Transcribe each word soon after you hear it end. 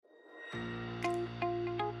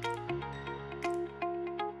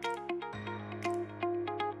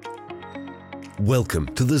Welcome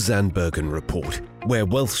to the Zandbergen Report, where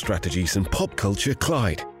wealth strategies and pop culture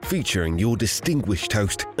collide, featuring your distinguished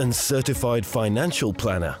host and certified financial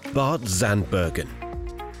planner, Bart Zandbergen.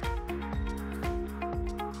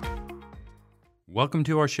 Welcome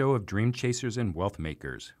to our show of Dream Chasers and Wealth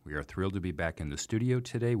Makers. We are thrilled to be back in the studio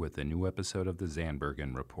today with a new episode of the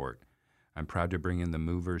Zandbergen Report. I'm proud to bring in the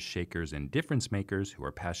movers, shakers, and difference makers who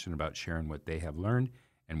are passionate about sharing what they have learned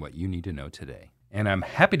and what you need to know today. And I'm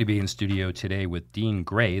happy to be in studio today with Dean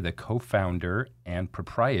Gray, the co-founder and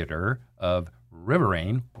proprietor of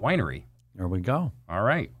Riverain Winery. There we go. All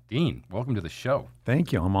right, Dean, welcome to the show.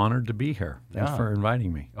 Thank you. I'm honored to be here. Thanks for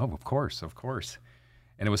inviting me. Oh, of course.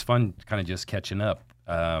 And it was fun kind of just catching up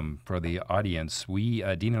for the audience.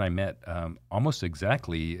 Dean and I met almost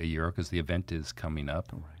exactly a year because the event is coming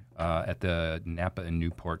up at the Napa and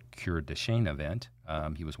Newport Cure de Chêne event.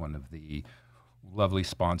 He was one of the lovely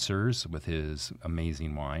sponsors with his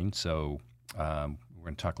amazing wine. So we're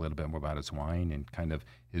going to talk a little bit more about his wine and kind of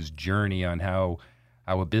his journey on how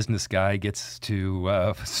a business guy gets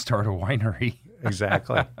to start a winery.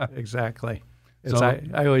 Exactly.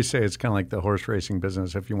 I always say it's kind of like the horse racing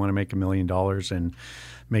business. If you want to make $1 million in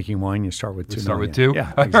making wine, you start with $2 million. Start with two?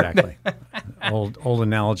 Yeah, exactly. old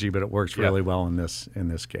analogy, but it works really well in this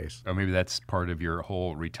case. Or maybe that's part of your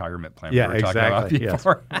whole retirement plan. Yeah, we were exactly. talking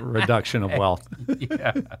about yes. Reduction of wealth.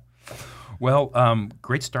 Yeah. Well,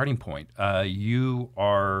 great starting point. You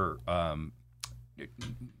are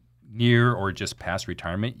near or just past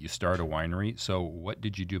retirement. You start a winery. So what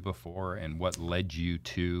did you do before, and what led you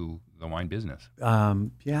to the wine business?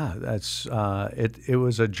 That's it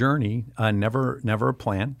was a journey. Never a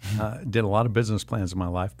plan. Did a lot of business plans in my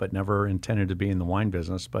life, but never intended to be in the wine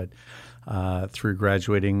business. But through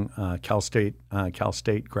graduating Cal State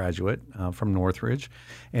graduate from Northridge,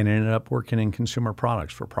 and ended up working in consumer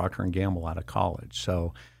products for Procter & Gamble out of college.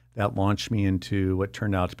 So that launched me into what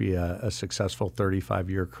turned out to be a successful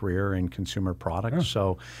 35-year career in consumer products.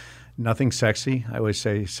 So nothing sexy. I always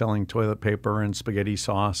say selling toilet paper and spaghetti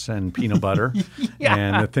sauce and peanut butter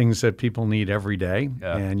and the things that people need every day.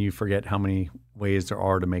 Yeah. And you forget how many ways there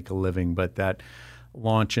are to make a living. But that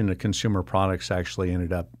launch into consumer products actually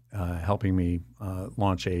ended up helping me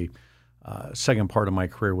launch a second part of my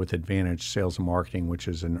career with Advantage Sales and Marketing, which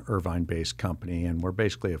is an Irvine-based company. And we're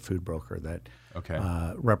basically a food broker that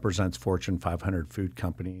represents Fortune 500 food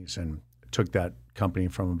companies, and took that company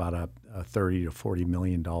from about a $30 to $40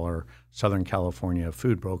 million Southern California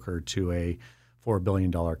food broker to a $4 billion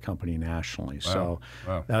company nationally. Wow.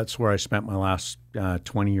 So that's where I spent my last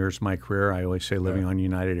 20 years of my career. I always say living on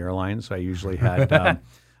United Airlines. I usually had,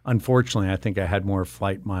 unfortunately, I think I had more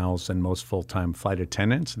flight miles than most full-time flight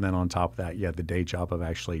attendants. And then on top of that, you had the day job of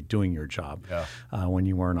actually doing your job when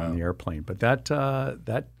you weren't on the airplane. But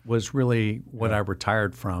that was really what I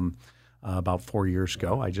retired from about 4 years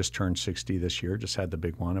ago. I just turned 60 this year, just had the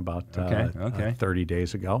big one about 30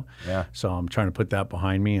 days ago. Yeah. So I'm trying to put that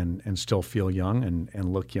behind me and still feel young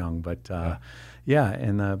and look young. But I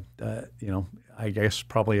guess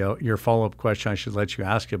probably your follow-up question, I should let you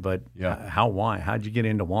ask it, but how'd you get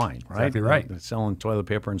into wine, right? Exactly right. Selling toilet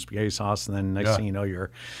paper and spaghetti sauce, and then next thing you know,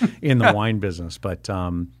 you're in the wine business. But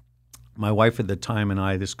my wife at the time and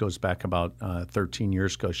I, this goes back about 13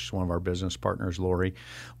 years ago. She's one of our business partners, Lori.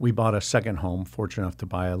 We bought a second home, fortunate enough to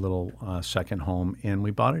buy a little second home, and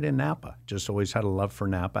we bought it in Napa. Just always had a love for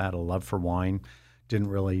Napa, had a love for wine. Didn't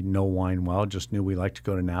really know wine well, just knew we liked to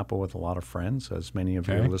go to Napa with a lot of friends, as many of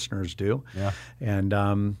your listeners do. Yeah. And,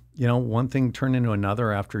 one thing turned into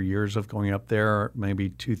another after years of going up there, maybe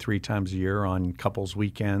 2-3 times a year on couples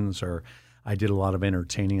weekends, or I did a lot of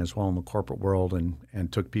entertaining as well in the corporate world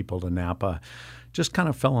and took people to Napa. Just kind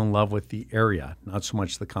of fell in love with the area, not so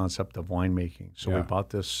much the concept of winemaking. So we bought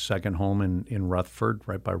this second home in Rutherford,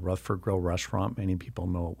 right by Rutherford Grill Restaurant. Many people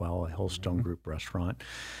know it well, a Hillstone Group restaurant.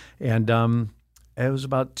 And it was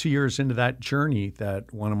about 2 years into that journey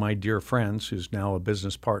that one of my dear friends, who's now a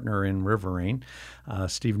business partner in Riverain,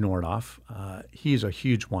 Steve Nordoff, he's a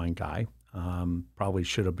huge wine guy. Probably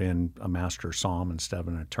should have been a master somm instead of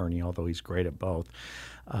an attorney, although he's great at both.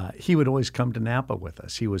 He would always come to Napa with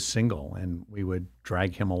us. He was single, and we would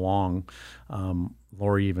drag him along.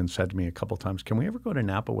 Lori even said to me a couple times, "Can we ever go to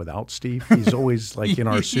Napa without Steve? He's always like in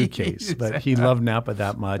our suitcase." But he loved Napa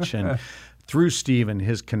that much. And through Steve and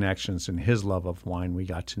his connections and his love of wine, we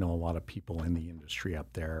got to know a lot of people in the industry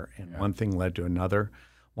up there. And one thing led to another.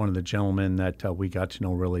 One of the gentlemen that we got to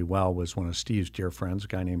know really well was one of Steve's dear friends, a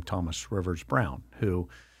guy named Thomas Rivers Brown, who,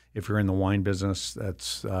 if you're in the wine business,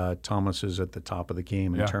 that's Thomas is at the top of the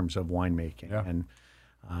game in terms of winemaking. Yeah. And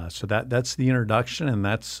so that's the introduction, and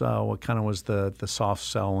that's what kind of was the soft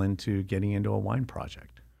sell into getting into a wine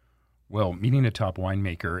project. Well, meeting a top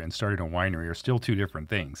winemaker and starting a winery are still two different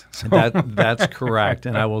things. So. That's correct.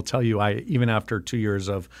 And I will tell you, even after 2 years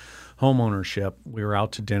of home ownership, we were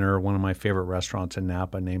out to dinner at one of my favorite restaurants in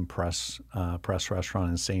Napa named Press Restaurant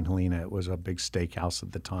in St. Helena. It was a big steakhouse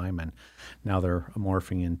at the time, and now they're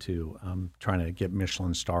morphing into trying to get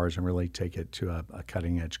Michelin stars and really take it to a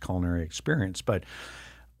cutting-edge culinary experience. But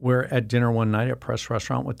we're at dinner one night at Press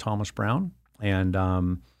Restaurant with Thomas Brown, and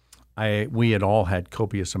we had all had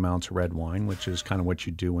copious amounts of red wine, which is kind of what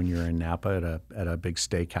you do when you're in Napa at a big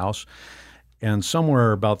steakhouse. And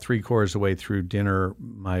somewhere about 3/4 of the way through dinner,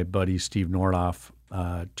 my buddy Steve Nordoff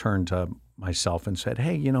turned to myself and said,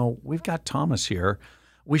 "Hey, we've got Thomas here.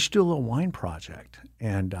 We should do a little wine project."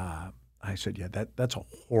 And I said, "Yeah, that's a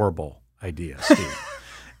horrible idea, Steve."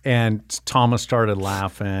 And Thomas started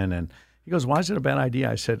laughing, and he goes, "Why is it a bad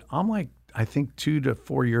idea?" I said, "I'm like, I think 2 to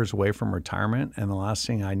 4 years away from retirement, and the last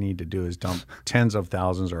thing I need to do is dump tens of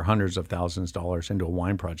thousands or hundreds of thousands of dollars into a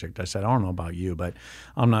wine project." I said, "I don't know about you, but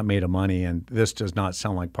I'm not made of money, and this does not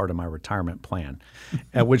sound like part of my retirement plan."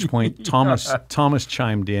 At which point, Thomas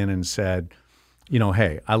chimed in and said,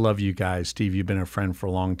 "Hey, I love you guys. Steve, you've been a friend for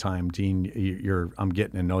a long time. Dean, I'm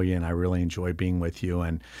getting to know you, and I really enjoy being with you.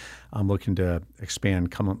 And I'm looking to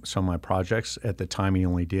expand some of my projects." At the time, he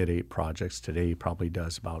only did 8 projects. Today, he probably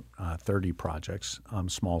does about 30 projects,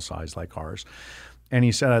 small size like ours. And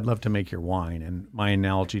he said, "I'd love to make your wine." And my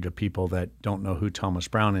analogy to people that don't know who Thomas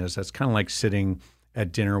Brown is, that's kind of like sitting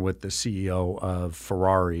at dinner with the CEO of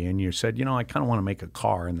Ferrari, and you said, "I kind of want to make a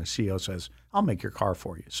car," and the CEO says, "I'll make your car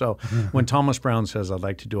for you." So when Thomas Brown says, "I'd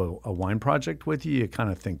like to do a wine project with you," you kind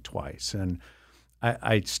of think twice. And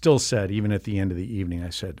I still said, even at the end of the evening,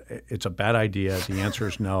 I said, "It's a bad idea. The answer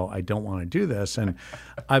is no. I don't want to do this." And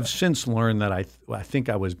I've since learned that I think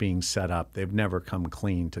I was being set up. They've never come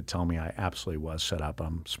clean to tell me I absolutely was set up.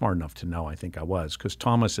 I'm smart enough to know I think I was, because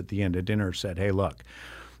Thomas at the end of dinner said, "Hey, look,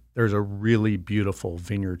 there's a really beautiful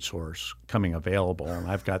vineyard source coming available,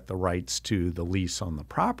 and I've got the rights to the lease on the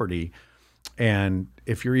property. And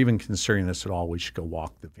if you're even considering this at all, we should go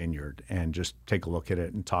walk the vineyard and just take a look at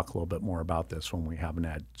it and talk a little bit more about this when we haven't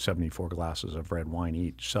had 74 glasses of red wine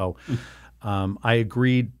each." So I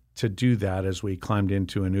agreed to do that as we climbed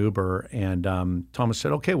into an Uber, and Thomas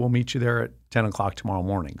said, "Okay, we'll meet you there at 10 o'clock tomorrow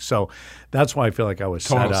morning." So that's why I feel like I was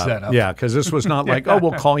set up. Yeah, because this was not like, "Oh,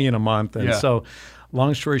 we'll call you in a month." And so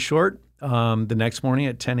long story short, the next morning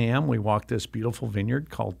at 10 a.m., we walked this beautiful vineyard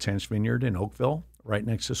called Tench Vineyard in Oakville, right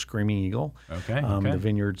next to Screaming Eagle. Okay. The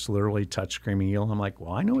vineyards literally touch Screaming Eagle. I'm like,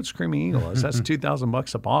 "Well, I know what Screaming Eagle is. That's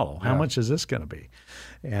 $2,000 a bottle. How much is this going to be?"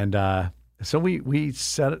 And so we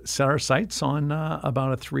set our sights on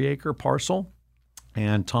about a 3-acre parcel.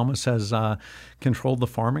 And Thomas has controlled the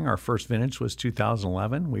farming. Our first vintage was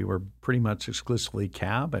 2011. We were pretty much exclusively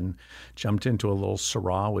cab and jumped into a little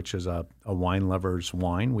Syrah, which is a wine lover's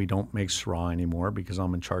wine. We don't make Syrah anymore because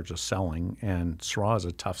I'm in charge of selling, and Syrah is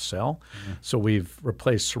a tough sell. Mm-hmm. So we've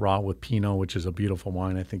replaced Syrah with Pinot, which is a beautiful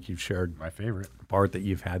wine. I think you've shared. My favorite. Bart, that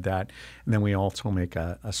you've had that. And then we also make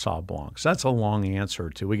a Sauv Blanc. So that's a long answer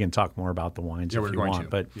to, we can talk more about the wines if you want,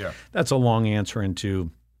 but that's a long answer into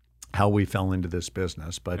how we fell into this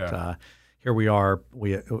business. But here we are.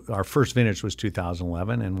 Our first vintage was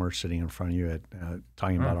 2011, and we're sitting in front of you at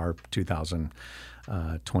talking about our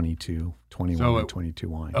 2022, 21, and 22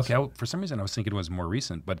 wines. Okay, for some reason I was thinking it was more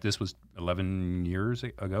recent, but this was 11 years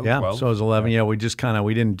ago? Yeah, 12? so it was 11. Yeah, we just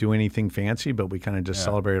we didn't do anything fancy, but we kind of just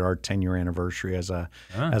celebrated our 10-year anniversary as a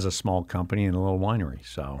small company and a little winery.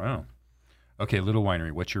 So. Wow. Okay, little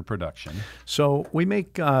winery. What's your production? So we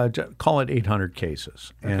make, call it 800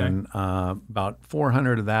 cases. Okay. And about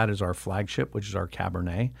 400 of that is our flagship, which is our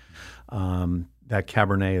Cabernet. That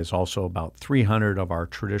Cabernet is also about 300 of our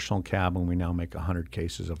traditional cab, and we now make 100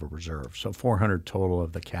 cases of a reserve. So 400 total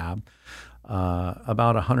of the cab,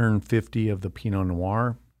 about 150 of the Pinot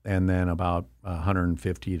Noir, and then about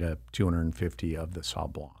 150 to 250 of the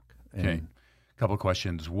Sauv Blanc. Okay, a couple of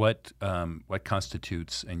questions. What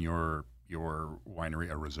constitutes in your winery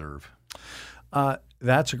a reserve?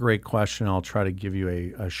 That's a great question. I'll try to give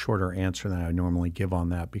you a shorter answer than I normally give on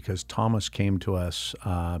that, because Thomas came to us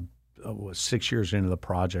was 6 years into the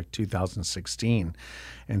project, 2016,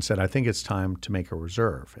 and said, "I think it's time to make a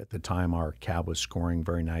reserve." At the time, our cab was scoring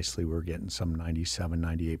very nicely. We were getting some 97,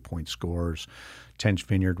 98-point scores. Tench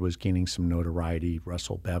Vineyard was gaining some notoriety.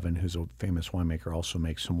 Russell Bevan, who's a famous winemaker, also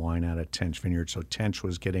makes some wine out of Tench Vineyard. So Tench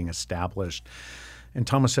was getting established. And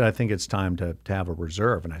Thomas said, "I think it's time to have a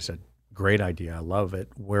reserve." And I said, "Great idea. I love it.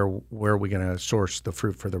 Where are we going to source the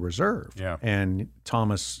fruit for the reserve?" Yeah. And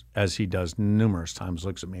Thomas, as he does numerous times,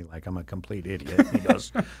 looks at me like I'm a complete idiot. He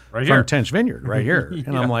goes, "Right from here. Tench Vineyard, right here."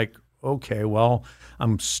 And I'm like, okay, well,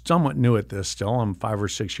 I'm somewhat new at this still. I'm 5 or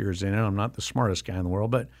 6 years in it. I'm not the smartest guy in the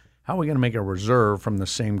world, but how are we going to make a reserve from the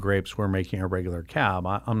same grapes we're making a regular cab?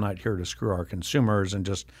 I'm not here to screw our consumers and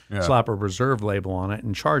just slap a reserve label on it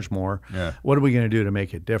and charge more. Yeah. What are we going to do to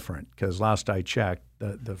make it different? Because last I checked,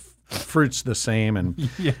 the fruit's the same. And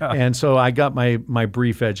and so I got my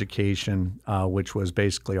brief education, which was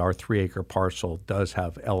basically our 3-acre parcel does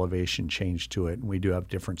have elevation change to it. And we do have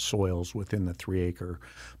different soils within the 3-acre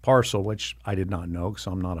parcel, which I did not know because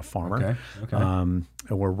I'm not a farmer. Okay.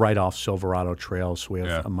 And we're right off Silverado Trail, so we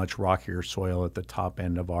have a much rockier soil at the top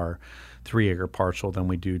end of our 3-acre parcel than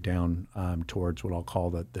we do down towards what I'll call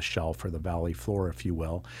the shelf or the valley floor, if you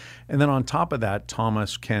will. And then on top of that,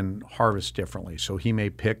 Thomas can harvest differently. So he may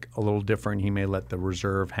pick a little different. He may let the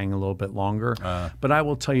reserve hang a little bit longer. But I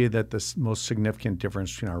will tell you that the most significant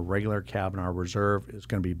difference between our regular cab and our reserve is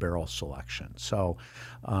going to be barrel selection. So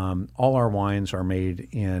all our wines are made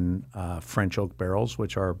in French oak barrels,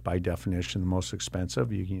 which are by definition the most expensive.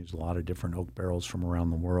 You can use a lot of different oak barrels from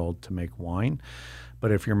around the world to make wine.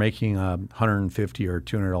 But if you're making a $150 or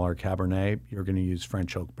 $200 Cabernet, you're going to use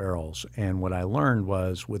French oak barrels. And what I learned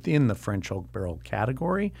was within the French oak barrel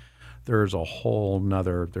category, there's a whole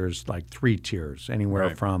nother, there's like 3 tiers,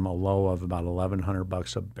 anywhere from a low of about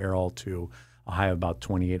 $1,100 a barrel to a high of about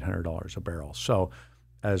 $2,800 a barrel. So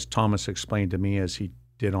as Thomas explained to me, as he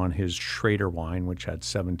did on his Schrader wine, which had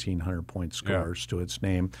 1,700 point scores to its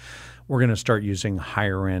name, we're going to start using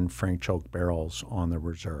higher end French oak barrels on the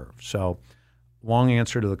reserve. So long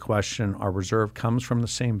answer to the question, our reserve comes from the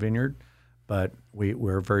same vineyard, but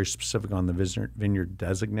we're very specific on the vineyard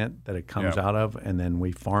designate that it comes out of, and then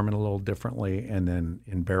we farm it a little differently. And then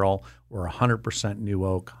in barrel, we're 100% new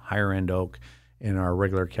oak, higher end oak. In our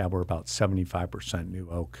regular cab, we're about 75% new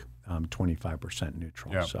oak, 25%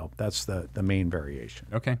 neutral. Yeah. So that's the main variation.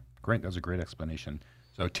 Okay, great. That was a great explanation.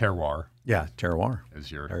 So terroir. Yeah, terroir.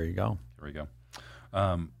 Is your. There you go. There we go.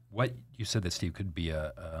 What you said that Steve could be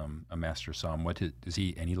a master somm. Is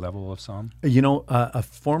he any level of somm? You know,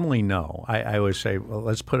 formally no. I always say, well,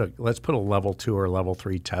 let's put a level 2 or level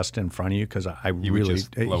 3 test in front of you because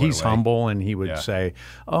he's humble and he would say,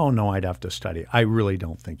 oh no, I'd have to study. I really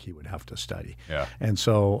don't think he would have to study. Yeah. And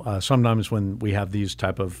so sometimes when we have these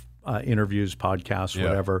type of interviews, podcasts,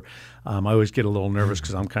 whatever, I always get a little nervous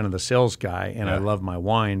because I'm kind of the sales guy and I love my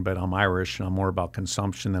wine, but I'm Irish and I'm more about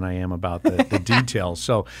consumption than I am about the details.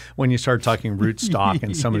 So when you start talking rootstock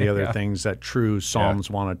and some of the other things that true somms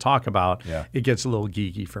want to talk about, it gets a little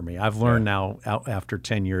geeky for me. I've learned now after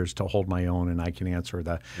 10 years to hold my own and I can answer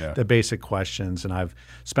the basic questions. And I've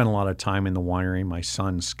spent a lot of time in the winery. My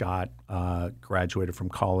son, Scott, graduated from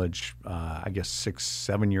college, I guess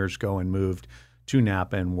 6-7 years ago and moved to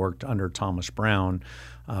Napa and worked under Thomas Brown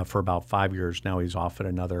for about 5 years. Now he's off at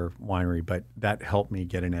another winery, but that helped me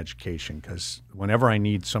get an education because whenever I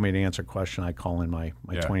need somebody to answer a question, I call in my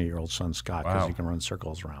 20-year-old son, Scott, because he can run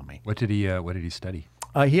circles around me. What did he study?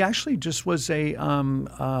 He actually just was a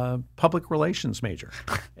public relations major,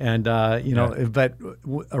 and but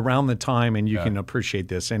around the time, and you can appreciate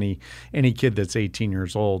this, any kid that's 18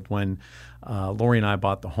 years old, when Lori and I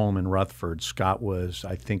bought the home in Rutherford, Scott was,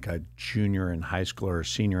 I think, a junior in high school or a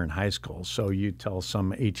senior in high school. So you tell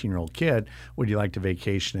some 18-year-old kid, would you like to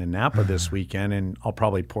vacation in Napa this weekend? And I'll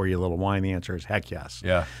probably pour you a little wine. The answer is heck yes.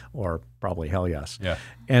 Yeah. Or probably hell yes. Yeah.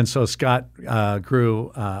 And so Scott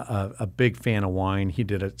grew a big fan of wine. He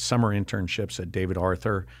did summer internships at David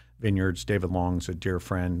Arthur Vineyards. David Long's a dear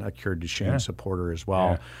friend, a Cure Duchesne supporter as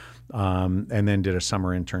well. And then did a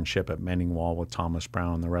summer internship at Mendingwall with Thomas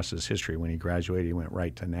Brown. The rest is history. When he graduated, he went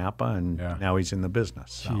right to Napa, and now he's in the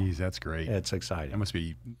business. So Jeez, that's great. It's exciting. That must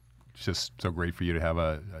be just so great for you to have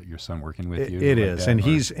your son working with you. It is, and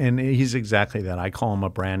he's exactly that. I call him a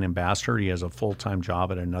brand ambassador. He has a full-time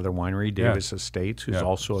job at another winery, Davis Estates, who's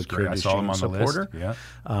also a Cure Duchesne supporter.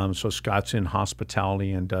 So Scott's in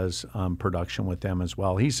hospitality and does production with them as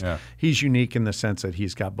well. He's unique in the sense that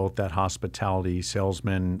he's got both that hospitality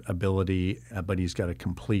salesman ability, but he's got a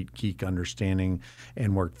complete geek understanding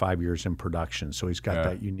and worked 5 years in production. So he's got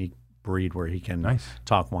that unique breed where he can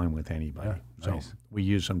talk wine with anybody. So we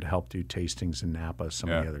use him to help do tastings in Napa,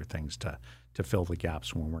 some of the other things to fill the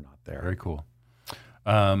gaps when we're not there. Very cool.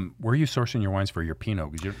 Where are you sourcing your wines for your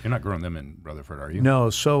Pinot? Because you're not growing them in Rutherford, are you?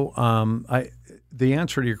 No. So the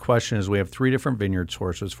answer to your question is we have 3 different vineyard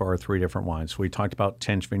sources for our 3 different wines. So we talked about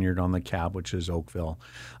Tench Vineyard on the Cab, which is Oakville.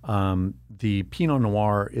 The Pinot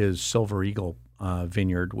Noir is Silver Eagle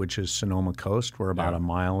vineyard, which is Sonoma Coast. We're about a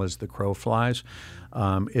mile as the crow flies.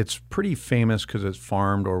 It's pretty famous because it's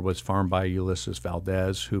farmed or was farmed by Ulysses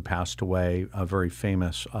Valdez, who passed away, a very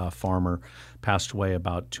famous farmer, passed away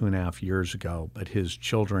about 2.5 years ago. But his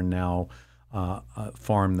children now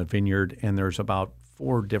farm the vineyard, and there's about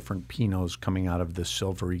 4 different Pinots coming out of the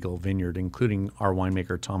Silver Eagle vineyard, including our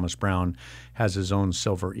winemaker Thomas Brown has his own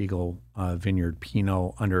Silver Eagle vineyard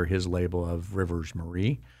Pinot under his label of Rivers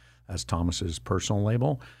Marie. That's Thomas's personal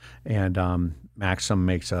label. And Maxim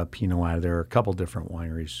makes a Pinot out of there. A couple different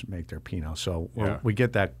wineries make their Pinot. So we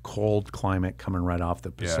get that cold climate coming right off the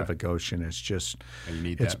Pacific Ocean. It's just,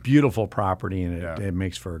 it's beautiful property, and it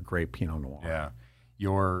makes for a great Pinot Noir. Yeah.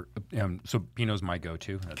 So Pinot's my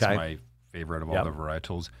go-to. That's my favorite of all the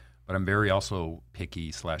varietals, but I'm very also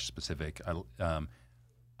picky / specific.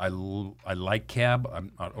 I like Cab.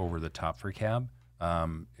 I'm not over the top for Cab.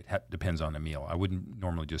 It depends on the meal. I wouldn't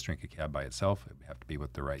normally just drink a Cab by itself. It would have to be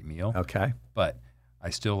with the right meal. Okay. But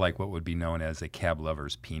I still like what would be known as a Cab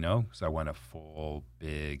lover's Pinot, so I want a full,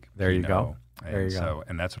 big There Pinot. you go.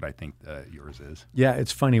 And that's what I think yours is. Yeah,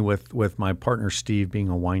 it's funny with my partner Steve being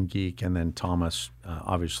a wine geek, and then Thomas,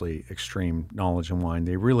 obviously extreme knowledge in wine.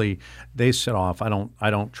 They set off. I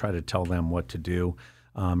don't try to tell them what to do.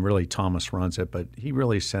 Really, Thomas runs it, but he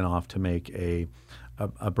really set off to make a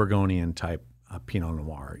Burgundian type Pinot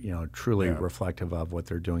Noir, truly reflective of what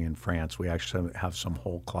they're doing in France. We actually have some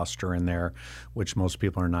whole cluster in there, which most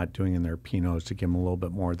people are not doing in their Pinots to give them a little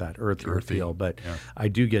bit more of that earthier feel. But I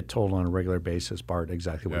do get told on a regular basis, Bart,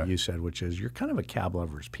 exactly what you said, which is you're kind of a Cab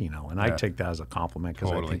lover's Pinot. And I take that as a compliment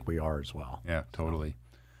because I think we are as well. Yeah, totally.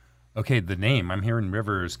 Okay, the name. I'm hearing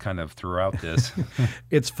Rivers kind of throughout this.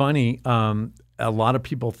 It's funny. A lot of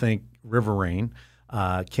people think Riverain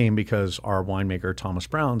came because our winemaker, Thomas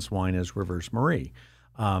Brown's wine is Rivers Marie.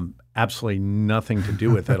 Absolutely nothing to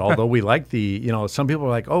do with it. Although we like some people are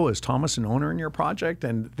like, oh, is Thomas an owner in your project?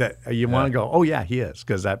 And that you want to go, oh, yeah, he is,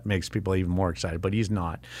 because that makes people even more excited. But he's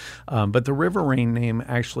not. But the Riverain name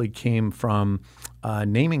actually came from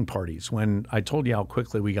naming parties. When I told you how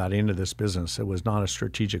quickly we got into this business, it was not a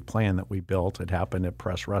strategic plan that we built. It happened at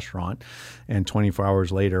Press Restaurant. And 24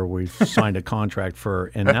 hours later, we signed a contract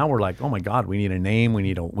and now we're like, oh, my God, we need a name. We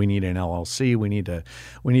need an LLC. We need to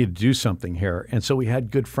do something here. And so we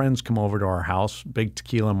had good friends come over to our house, big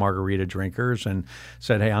tequila and margarita drinkers, and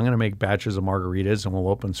said, hey, I'm going to make batches of margaritas and we'll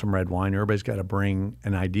open some red wine. Everybody's got to bring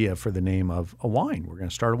an idea for the name of a wine. We're going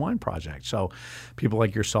to start a wine project. So people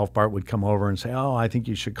like yourself, Bart, would come over and say, oh, I think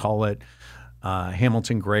you should call it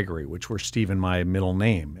Hamilton Gregory, which were Steve and my middle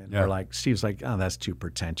name. And we're like, Steve's like, oh, that's too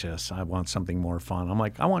pretentious. I want something more fun. I'm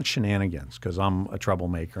like, I want shenanigans because I'm a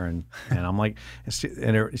troublemaker. And I'm like,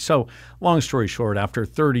 so long story short, after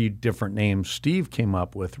 30 different names, Steve came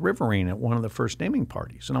up with Riverain at one of the first naming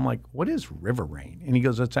parties. And I'm like, what is Riverain? And he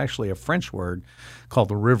goes, it's actually a French word called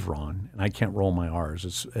the Riverain. And I can't roll my R's.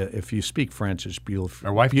 It's, if you speak French, it's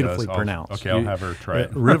beautifully pronounced. Okay, I'll have her try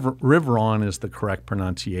it. Riverain is the correct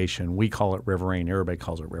pronunciation. We call it Riverain. Everybody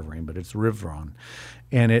calls it Riverain, but it's Riverain.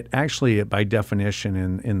 And it actually, by definition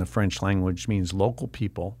in the French language, means local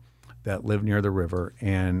people that live near the river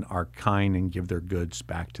and are kind and give their goods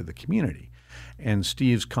back to the community. And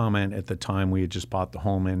Steve's comment at the time, we had just bought the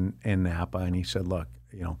home in Napa, and he said, look,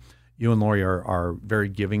 you and Lori are very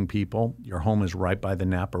giving people. Your home is right by the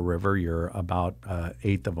Napa River. You're about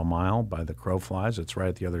 1/8 of a mile by the crow flies. It's right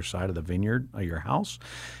at the other side of the vineyard of your house.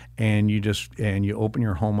 And you open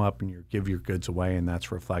your home up and you give your goods away, and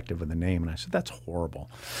that's reflective of the name. And I said, that's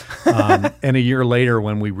horrible. And a year later,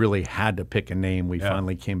 when we really had to pick a name, we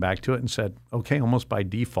finally came back to it and said, okay, almost by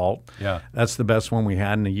default, that's the best one we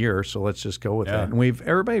had in a year, so let's just go with that. And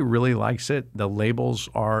everybody really likes it. The labels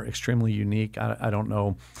are extremely unique. I don't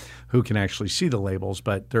know who can actually see the labels,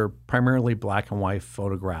 but they're primarily black and white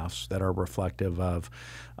photographs that are reflective of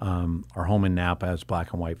our home in Napa has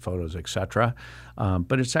black and white photos, et cetera.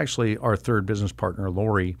 But it's actually our third business partner,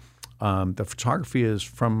 Lori. The photography is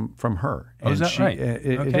from her. Oh, is that right?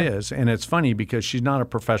 It is. And it's funny because she's not a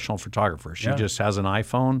professional photographer. She just has an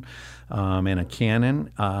iPhone and a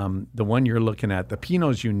Canon. The one you're looking at, the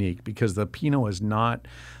Pinot is unique because the Pinot is not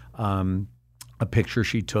a picture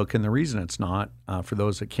she took. And the reason it's not, for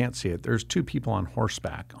those that can't see it, there's 2 people on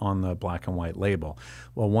horseback on the black and white label.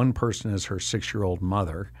 Well, one person is her 6-year-old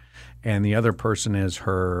mother, and the other person is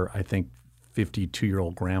her, I think,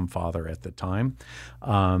 52-year-old grandfather at the time.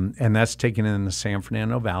 And that's taken in the San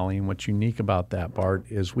Fernando Valley. And what's unique about that, Bart,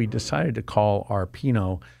 is we decided to call our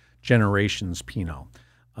Pinot Generations Pinot.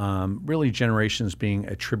 really generations being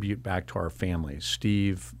a tribute back to our families.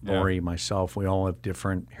 Steve, Lori, myself, we all have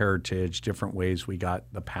different heritage, different ways we got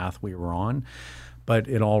the path we were on, but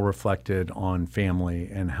it all reflected on family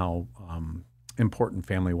and how important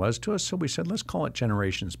family was to us. So we said, let's call it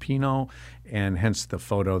Generations Pinot, and hence the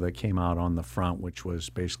photo that came out on the front, which was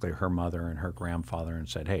basically her mother and her grandfather, and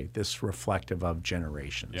said, hey, this is reflective of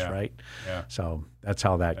generations, right? Yeah. So that's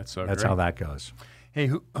how that how that goes. Hey,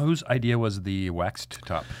 whose idea was the waxed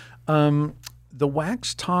top? The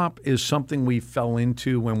wax top is something we fell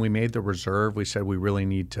into when we made the Reserve. We said we really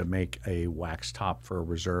need to make a wax top for a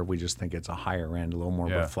Reserve. We just think it's a higher end, a little more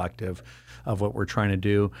reflective of what we're trying to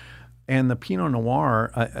do. And the Pinot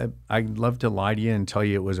Noir, I'd love to lie to you and tell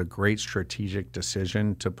you it was a great strategic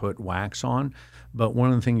decision to put wax on. But one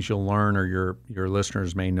of the things you'll learn, or your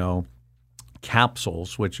listeners may know,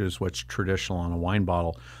 capsules, which is what's traditional on a wine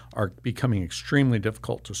bottle, are becoming extremely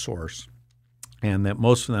difficult to source, and that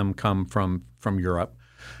most of them come from Europe.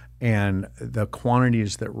 And the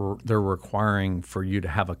quantities that they're requiring for you to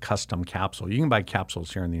have a custom capsule, you can buy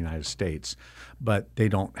capsules here in the United States, but they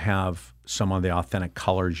don't have some of the authentic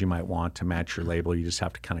colors you might want to match your label. You just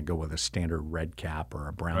have to kind of go with a standard red cap or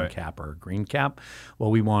a brown cap or a green cap.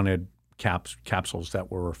 Well, we wanted capsules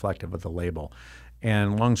that were reflective of the label.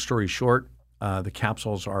 And long story short, the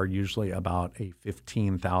capsules are usually about a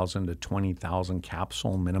 15,000 to 20,000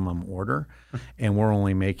 capsule minimum order, and we're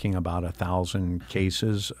only making about 1,000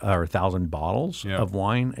 cases or 1,000 bottles of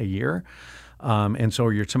wine a year. And so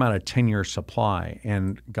you're talking about a 10-year supply,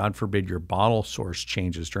 and God forbid your bottle source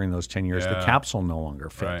changes during those 10 years, the capsule no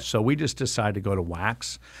longer fits. So we just decided to go to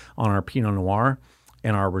wax on our Pinot Noir.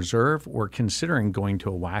 And our Reserve, we're considering going to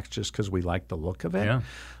a wax just because we like the look of it.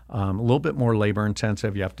 A little bit more labor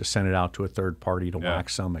intensive. You have to send it out to a third party to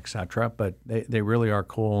wax them, et cetera. But they really are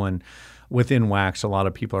cool. And within wax, a lot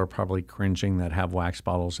of people are probably cringing that have wax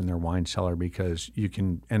bottles in their wine cellar, because you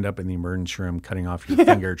can end up in the emergency room cutting off your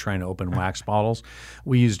finger trying to open wax bottles.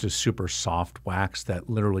 We used a super soft wax that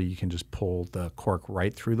literally you can just pull the cork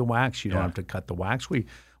right through the wax. You don't have to cut the wax.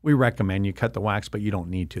 We recommend you cut the wax, but you don't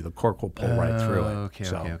need to. The cork will pull right through it.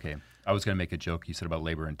 Okay. I was going to make a joke. You said about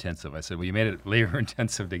labor intensive. I said, well, you made it labor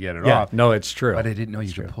intensive to get it off. No, it's true. But I didn't know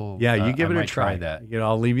you could pull. Yeah, you give it a try. That.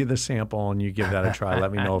 I'll leave you the sample, and you give that a try.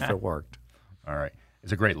 Let me know if it worked. All right.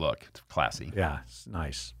 It's a great look. It's classy. Yeah, it's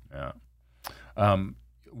nice. Yeah.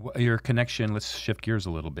 Your connection, let's shift gears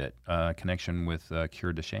a little bit, connection with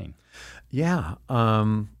Cure de Chêne. Yeah.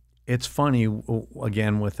 It's funny,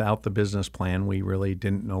 again, without the business plan, we really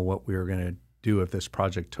didn't know what we were going to do if this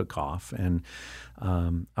project took off. And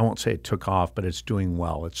I won't say it took off, but it's doing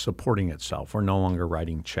well. It's supporting itself. We're no longer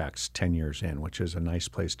writing checks 10 years in, which is a nice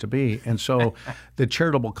place to be. And so the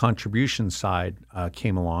charitable contribution side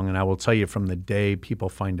came along. And I will tell you, from the day people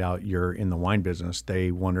find out you're in the wine business,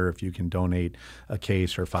 they wonder if you can donate a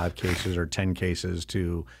case or 5 cases or 10 cases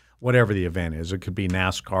to whatever the event is. It could be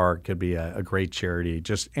NASCAR. It could be a great charity.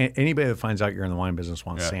 Just anybody that finds out you're in the wine business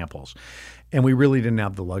wants samples. And we really didn't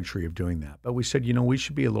have the luxury of doing that. But we said, we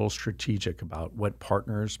should be a little strategic about what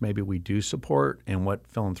partners maybe we do support and what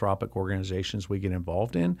philanthropic organizations we get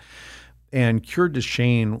involved in. And Cure de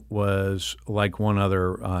Chêne was like one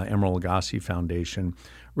other Emerald Lagasse Foundation.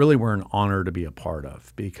 Really, we're an honor to be a part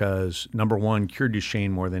of, because, number one, Cure de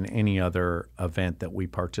Chêne, more than any other event that we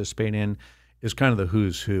participate in, is kind of the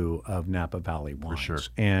who's who of Napa Valley wines. For sure.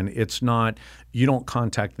 And it's not, you don't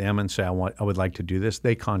contact them and say, I would like to do this.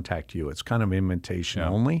 They contact you. It's kind of invitation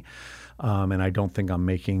only. And I don't think I'm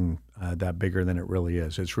making that bigger than it really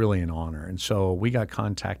is. It's really an honor. And so we got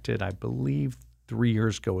contacted, I believe 3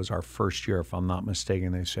 years ago was our first year, if I'm not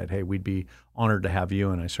mistaken. They said, hey, we'd be honored to have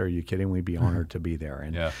you. And I said, are you kidding? We'd be honored to be there.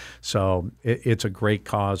 And so it's a great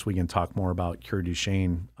cause. We can talk more about Cure de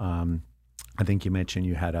Chêne. I think you mentioned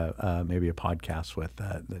you had maybe a podcast with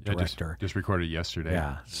the director. Just recorded yesterday.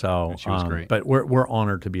 Yeah, so she was great. But we're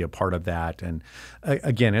honored to be a part of that. And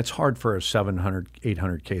again, it's hard for a 700,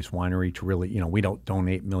 800 case winery to really, we don't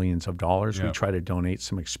donate millions of dollars. We try to donate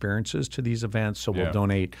some experiences to these events. So we'll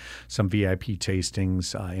donate some VIP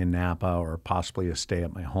tastings in Napa, or possibly a stay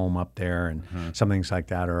at my home up there, and some things like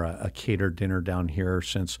that, or a catered dinner down here,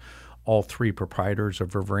 since all 3 proprietors of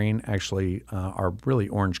Riverain actually are really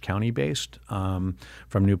Orange County based, from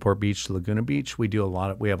Newport Beach to Laguna Beach. We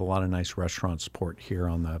have a lot of nice restaurant support here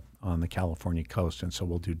on the California coast, and so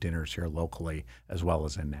we'll do dinners here locally as well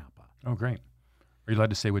as in Napa. Oh, great. Are you allowed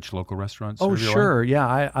to say which local restaurants? Oh, sure.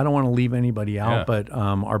 Yeah, I don't want to leave anybody out, but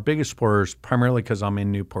our biggest supporters, primarily because I'm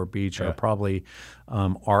in Newport Beach, are probably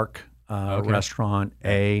Arc, restaurant.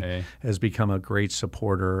 A has become a great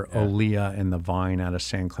supporter. Olia and the Vine out of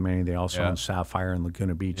San Clemente. They also own Sapphire and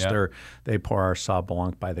Laguna Beach. They pour our Sauv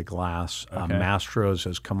Blanc by the glass. Mastro's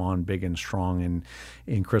has come on big and strong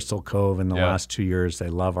in Crystal Cove in the last 2 years. They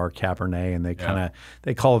love our Cabernet, and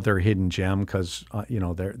they call it their hidden gem because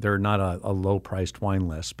they're not a low priced wine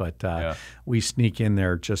list, but we sneak in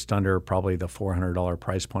there just under probably the $400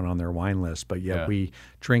 price point on their wine list. But yet we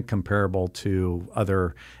drink comparable to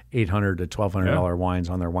other $800 to $1,200 wines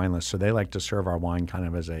on their wine list. So they like to serve our wine kind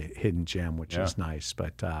of as a hidden gem, which is nice.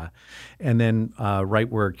 But and then right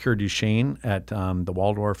where Cure du Chien at the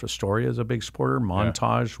Waldorf Astoria is a big supporter.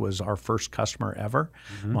 Montage was our first customer ever.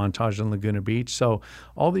 Montage in Laguna Beach. So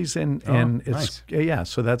all these and it's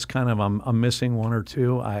so that's kind of I'm missing one or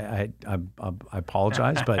two. I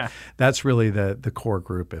apologize, but that's really the core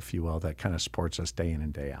group, if you will, that kind of supports us day in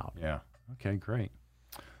and day out. Yeah. Okay. Great.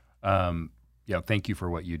 Thank you for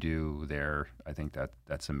what you do there. I think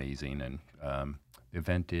that's amazing. And the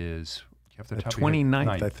event is the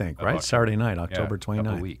 29th, I think, right? Saturday night, October 29th. A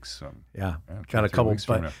couple weeks. Got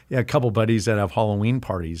a couple buddies that have Halloween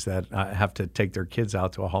parties that have to take their kids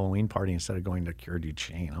out to a Halloween party instead of going to Cure du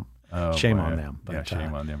Chien. Shame on them. But,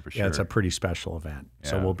 shame on them for sure. Yeah, it's a pretty special event.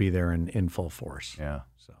 So we'll be there in full force. Yeah.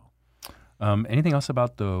 So, anything else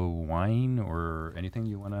about the wine or anything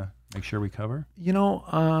you want to make sure we cover?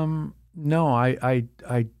 No, I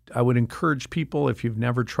would encourage people, if you've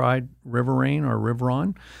never tried Riverain or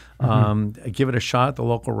Riverain, give it a shot at the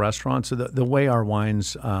local restaurant. So the way our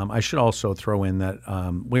wines, I should also throw in that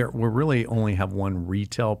we really only have one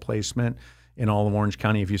retail placement in all of Orange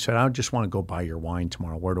County. If you said, I just want to go buy your wine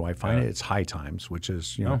tomorrow, where do I find it? It's High Times, which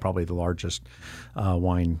is probably the largest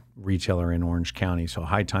wine retailer in Orange County. So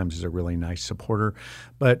High Times is a really nice supporter.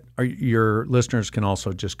 But your listeners can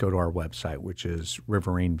also just go to our website, which is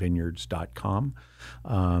riverainvineyards.com.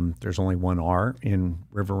 There's only one R in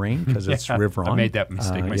Riverain because it's Riverain. I made that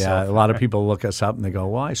mistake myself. Yeah, a lot of people look us up and they go,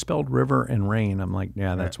 well, I spelled river and rain. I'm like,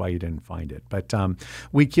 yeah, that's why you didn't find it. But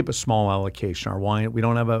we keep a small allocation. Our wine, we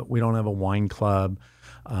don't have a wine club.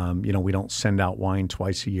 We don't send out wine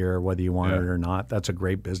twice a year, whether you want it or not. That's a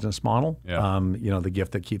great business model. The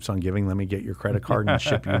gift that keeps on giving. Let me get your credit card and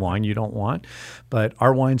ship you wine you don't want. But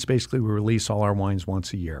our wines, basically, we release all our wines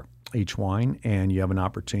once a year, each wine, and you have an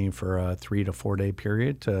opportunity for a 3 to 4 day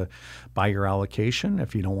period to buy your allocation.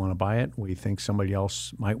 If you don't want to buy it, we think somebody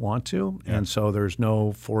else might want to. And so there's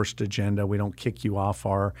no forced agenda. We don't kick you off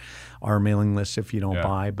our mailing list if you don't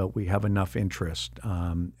buy, but we have enough interest.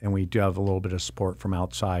 And we do have a little bit of support from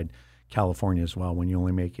outside California as well. When you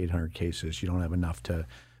only make 800 cases, you don't have enough to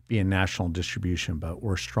be in national distribution, but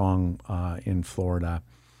we're strong in Florida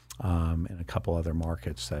and a couple other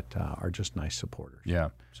markets that are just nice supporters. Yeah,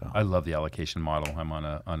 so I love the allocation model. I'm on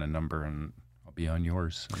a number, and I'll be on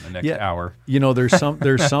yours in the next hour.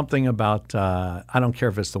 There's something about I don't care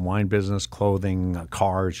if it's the wine business, clothing,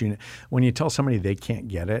 cars. When you tell somebody they can't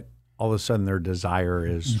get it, all of a sudden their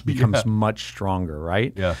desire becomes much stronger,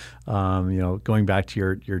 right? Yeah. Going back to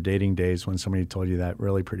your dating days when somebody told you that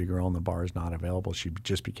really pretty girl in the bar is not available, she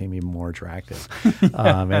just became even more attractive.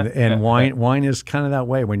 And wine is kind of that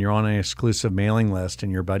way. When you're on an exclusive mailing list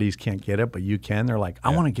and your buddies can't get it, but you can, they're like,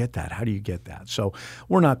 I want to get that. How do you get that? So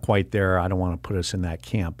we're not quite there. I don't want to put us in that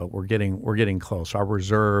camp, but we're getting close. Our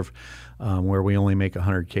reserve, where we only make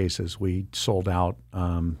 100 cases, we sold out.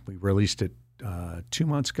 We released it 2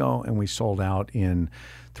 months ago, and we sold out in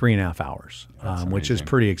 3.5 hours, which is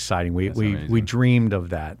pretty exciting. We dreamed of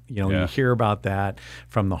that. You hear about that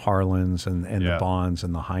from the Harlans and the Bonds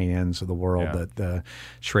and the high ends of the world, the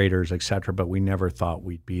Schraders, et cetera, but we never thought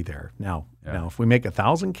we'd be there. Now, if we make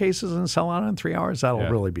 1,000 cases and sell out in 3 hours, that'll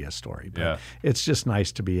really be a story. But it's just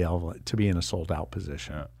nice to be able to be in a sold out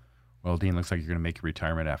position. Yeah. Well, Dean, looks like you're going to make your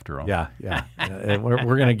retirement after all. Yeah.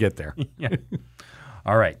 We're going to get there.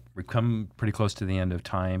 All right, we've come pretty close to the end of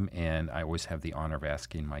time, and I always have the honor of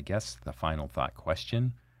asking my guests the final thought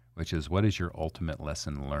question, which is, what is your ultimate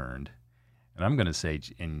lesson learned? And I'm going to say,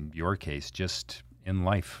 in your case, just in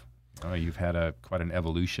life. You've had quite an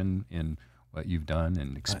evolution in what you've done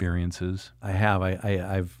and experiences. I have.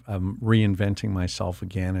 I'm reinventing myself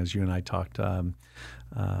again, as you and I talked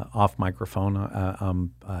off microphone.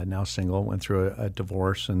 I'm now single, went through a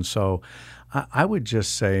divorce. And so I would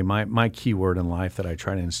just say my key word in life that I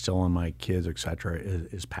try to instill in my kids, et cetera,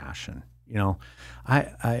 is passion.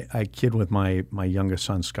 I kid with my youngest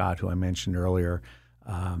son, Scott, who I mentioned earlier.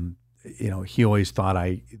 he always thought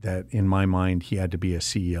that in my mind he had to be a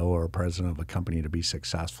CEO or a president of a company to be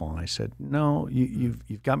successful. And I said, no,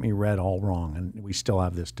 you've got me read all wrong. And we still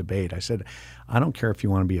have this debate. I said, I don't care if you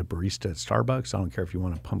want to be a barista at Starbucks. I don't care if you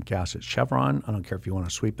want to pump gas at Chevron. I don't care if you want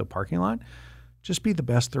to sweep the parking lot. Just be the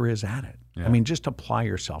best there is at it. Yeah. I mean, just apply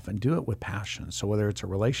yourself and do it with passion. So whether it's a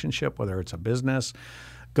relationship, whether it's a business,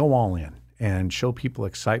 go all in and show people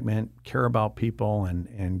excitement, care about people,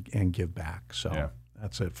 and give back. So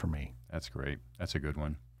that's it for me. That's great. That's a good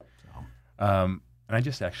one. And I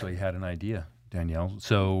just actually had an idea, Danielle.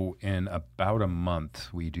 So in about a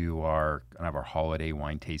month, we do our holiday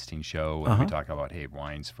wine tasting show, and we talk about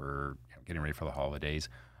wines for getting ready for the holidays.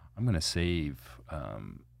 I'm going to save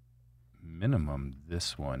minimum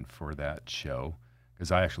this one for that show,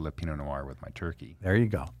 because I actually love Pinot Noir with my turkey. There you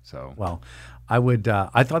go. So, well, I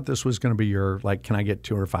thought this was going to be your, can I get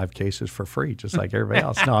 2 or 5 cases for free, just like everybody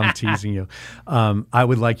else? No, I'm teasing you. I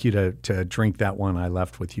would like you to drink that one I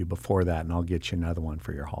left with you before that, and I'll get you another one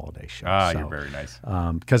for your holiday show. You're very nice.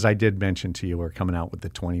 Because I did mention to you we're coming out with the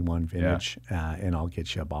 21 vintage, and I'll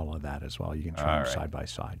get you a bottle of that as well. You can try them side by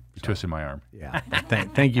side. You twisted my arm. Yeah.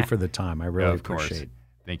 Thank you for the time. I really appreciate it.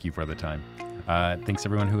 Thank you for the time. Thanks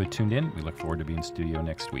everyone who had tuned in. We look forward to being in studio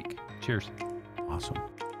next week. Cheers. Awesome.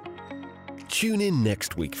 Tune in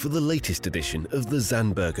next week for the latest edition of the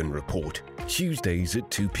Zandbergen Report, Tuesdays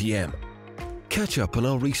at 2 p.m. Catch up on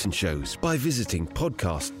our recent shows by visiting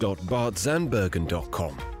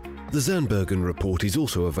podcast.bartzandbergen.com. The Zandbergen Report is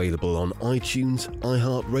also available on iTunes,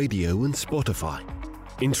 iHeartRadio and Spotify.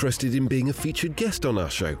 Interested in being a featured guest on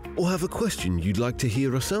our show, or have a question you'd like to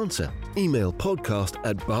hear us answer? Email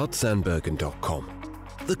podcast@bartzandbergen.com.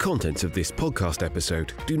 The contents of this podcast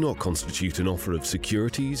episode do not constitute an offer of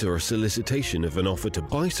securities or a solicitation of an offer to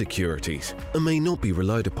buy securities, and may not be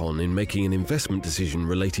relied upon in making an investment decision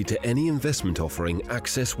related to any investment offering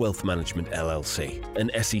Access Wealth Management LLC,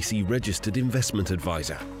 an SEC-registered investment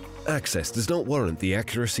advisor. Access does not warrant the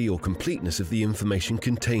accuracy or completeness of the information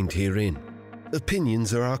contained herein.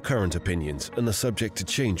 Opinions are our current opinions and are subject to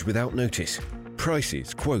change without notice.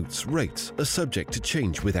 Prices, quotes, rates are subject to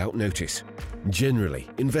change without notice. Generally,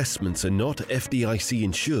 investments are not FDIC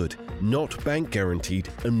insured, not bank guaranteed,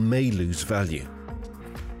 and may lose value.